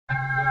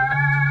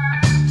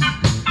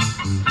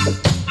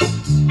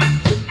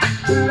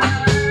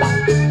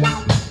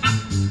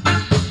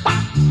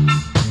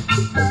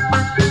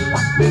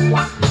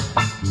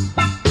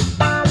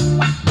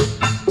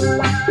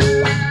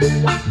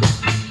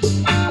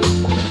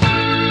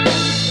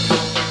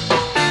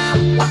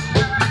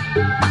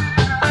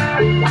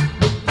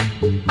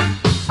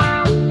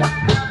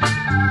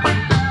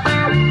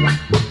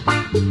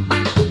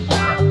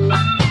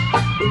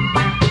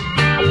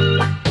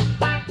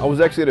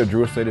actually at a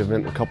Drew Estate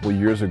event a couple of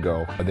years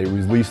ago. They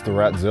released the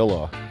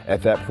Ratzilla.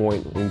 At that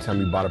point, anytime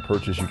you bought a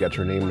purchase, you got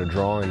your name in the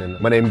drawing, and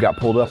my name got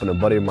pulled up, and a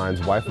buddy of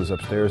mine's wife was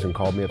upstairs and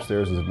called me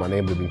upstairs as if my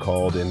name had been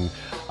called, and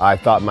I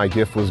thought my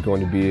gift was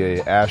going to be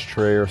an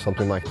ashtray or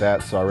something like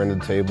that, so I ran to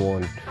the table,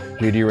 and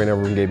JD ran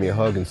over and gave me a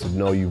hug and said,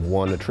 "No, you've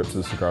won a trip to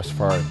the Cigar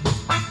Safari."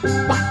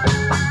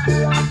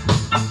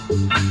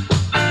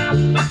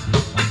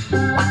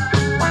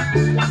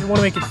 You want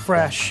to make it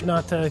fresh,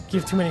 not to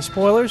give too many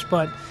spoilers,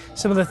 but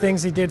some of the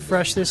things they did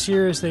fresh this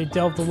year is they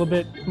delved a little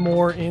bit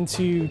more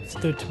into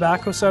the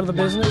tobacco side of the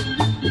business.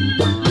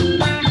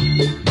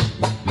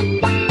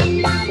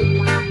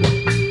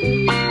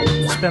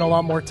 Spent a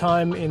lot more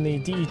time in the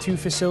DE2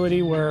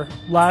 facility, where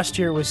last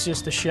year it was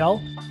just a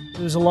shell.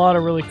 There's a lot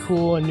of really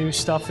cool and new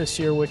stuff this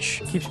year,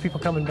 which keeps people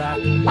coming back.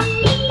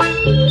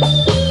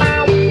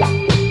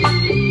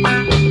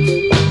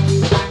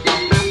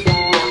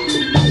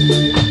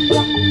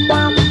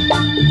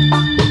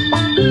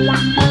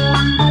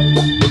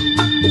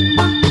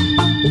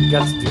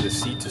 Got to do the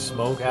seed to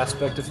smoke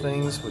aspect of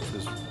things, which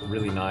was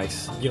really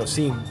nice. You know,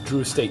 seeing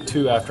Drew Estate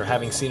 2 after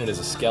having seen it as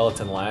a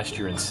skeleton last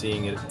year and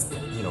seeing it,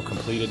 you know,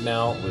 completed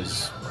now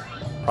was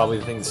probably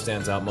the thing that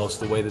stands out most.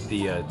 The way that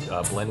the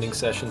blending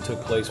session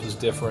took place was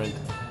different.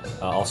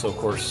 Also, of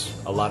course,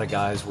 a lot of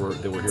guys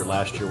that were here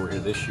last year were here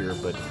this year,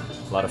 but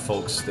a lot of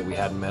folks that we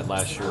hadn't met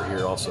last year were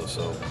here also,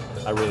 so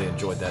I really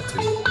enjoyed that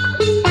too.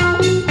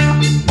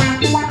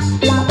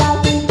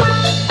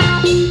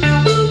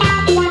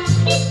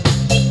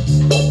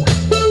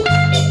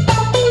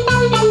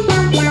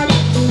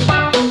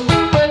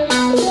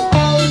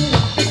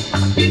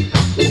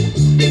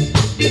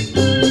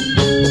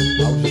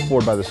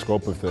 By the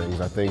scope of things.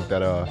 I think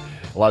that a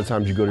lot of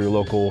times you go to your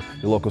local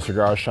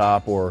cigar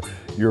shop, or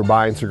you're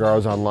buying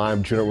cigars online,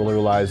 but you don't really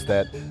realize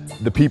that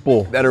the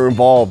people that are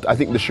involved, I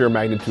think the sheer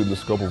magnitude and the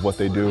scope of what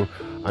they do.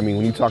 I mean,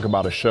 when you talk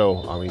about a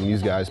show, I mean,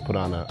 these guys put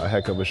on a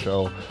heck of a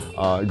show.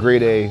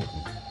 Grade A,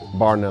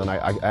 bar none.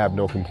 I have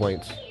no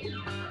complaints.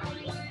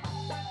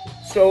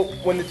 So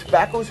when the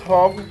tobacco is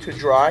hung to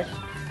dry,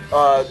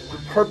 the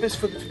purpose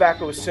for the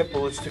tobacco is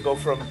simple. It's to go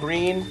from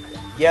green,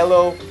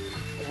 yellow,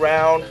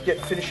 brown,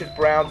 finish it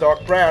brown,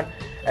 dark brown,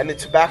 and the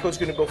tobacco is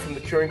going to go from the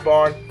curing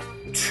barn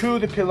to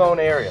the pilone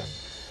area,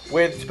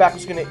 where the tobacco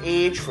is going to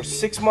age for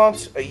 6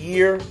 months, a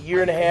year, year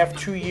and a half,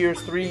 2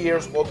 years, 3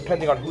 years, all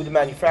depending on who the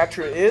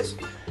manufacturer is,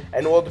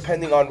 and all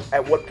depending on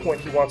at what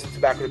point he wants the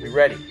tobacco to be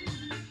ready.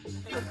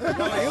 How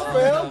you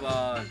feel?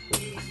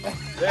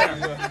 There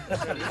you go.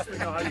 At least we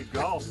know how you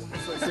golf.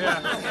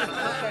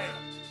 Yeah.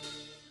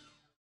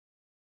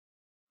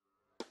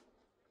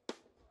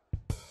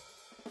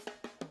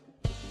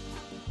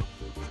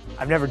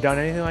 I've never done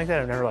anything like that.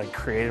 I've never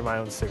created my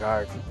own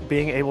cigar.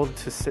 Being able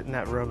to sit in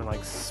that room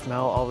and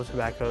smell all the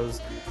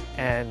tobaccos,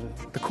 and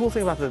the cool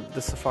thing about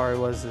the safari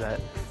was that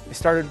we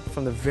started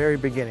from the very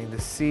beginning. The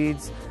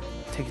seeds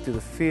take you through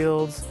the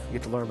fields. You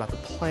get to learn about the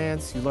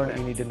plants. You learn what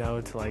you need to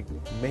know to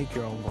make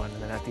your own blend,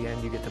 and then at the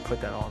end you get to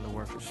put that all in the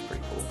work, which is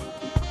pretty cool.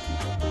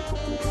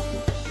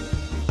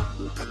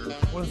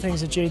 One of the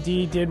things that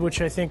JD did,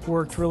 which I think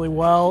worked really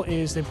well,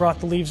 is they brought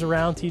the leaves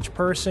around to each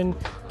person,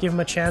 give them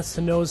a chance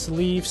to nose the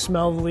leaf,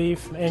 smell the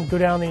leaf, and go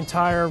down the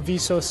entire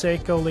Viso,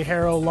 Seco,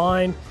 Ligero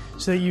line,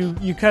 so that you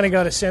kind of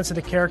got a sense of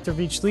the character of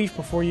each leaf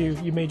before you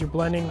made your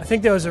blending. I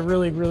think that was a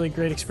really, really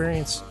great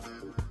experience.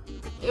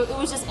 It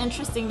was just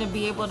interesting to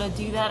be able to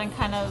do that and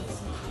kind of,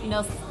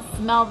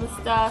 smell the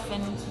stuff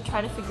and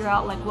try to figure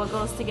out what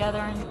goes together,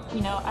 and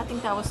I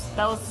think that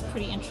was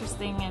pretty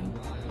interesting, and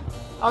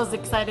I was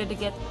excited to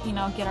get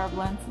our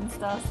blends and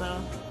stuff,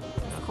 so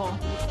it's cool.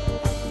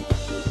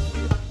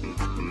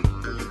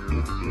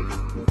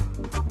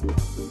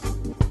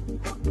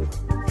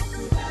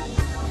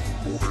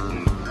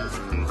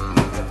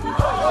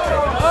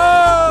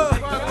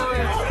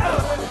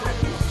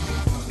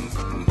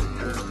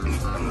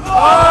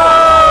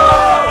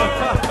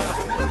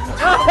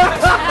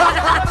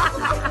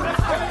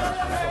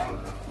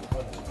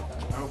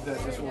 I hope that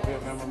this will be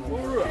a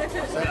memorable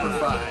second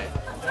five.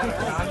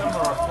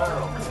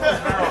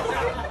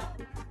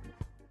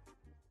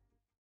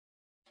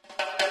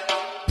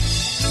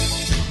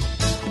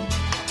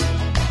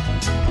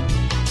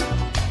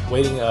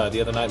 Waiting the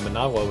other night in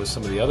Managua with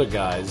some of the other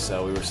guys,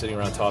 we were sitting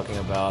around talking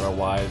about our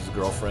wives,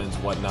 girlfriends,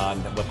 whatnot,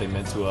 and what they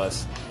meant to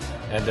us.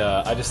 And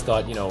I just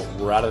thought,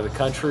 we're out of the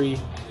country.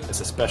 It's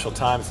a special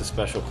time. It's a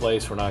special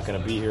place. We're not going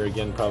to be here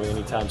again probably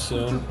anytime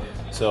soon.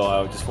 So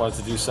I just wanted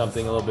to do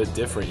something a little bit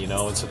different,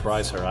 and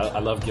surprise her. I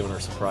love giving her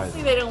surprises.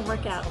 They don't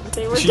work out, but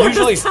they work She out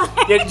usually, this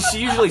time. she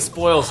usually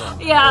spoils them.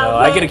 Yeah,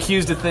 I get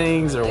accused of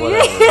things or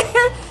whatever.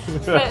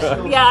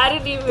 But, yeah, I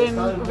didn't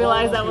even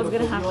realize that was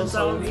going to happen,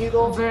 so I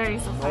was very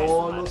surprised.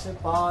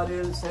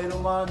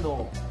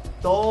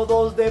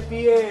 Todos de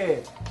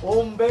pie,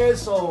 un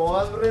beso,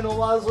 han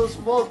renovado sus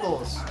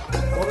fotos.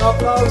 Un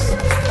aplauso.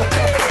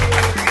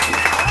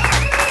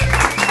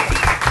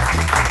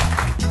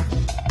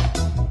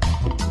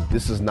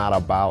 this is not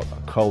about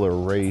color,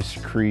 race,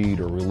 creed,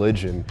 or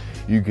religion.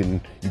 You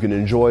can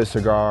enjoy a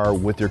cigar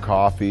with your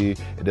coffee.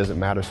 It doesn't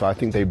matter. So I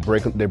think they've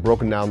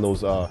broken down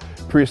those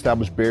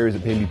pre-established barriers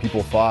that maybe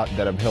people thought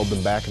that have held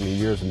them back in the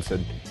years, and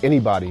said,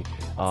 anybody,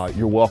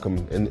 you're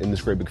welcome in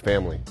this great big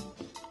family.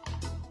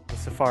 The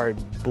Safari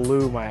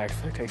blew my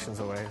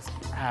expectations away. It's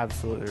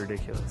absolutely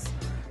ridiculous.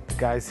 The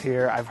guys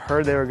here, I've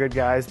heard they were good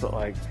guys, but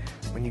like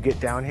when you get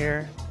down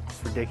here,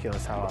 it's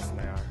ridiculous how awesome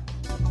they are.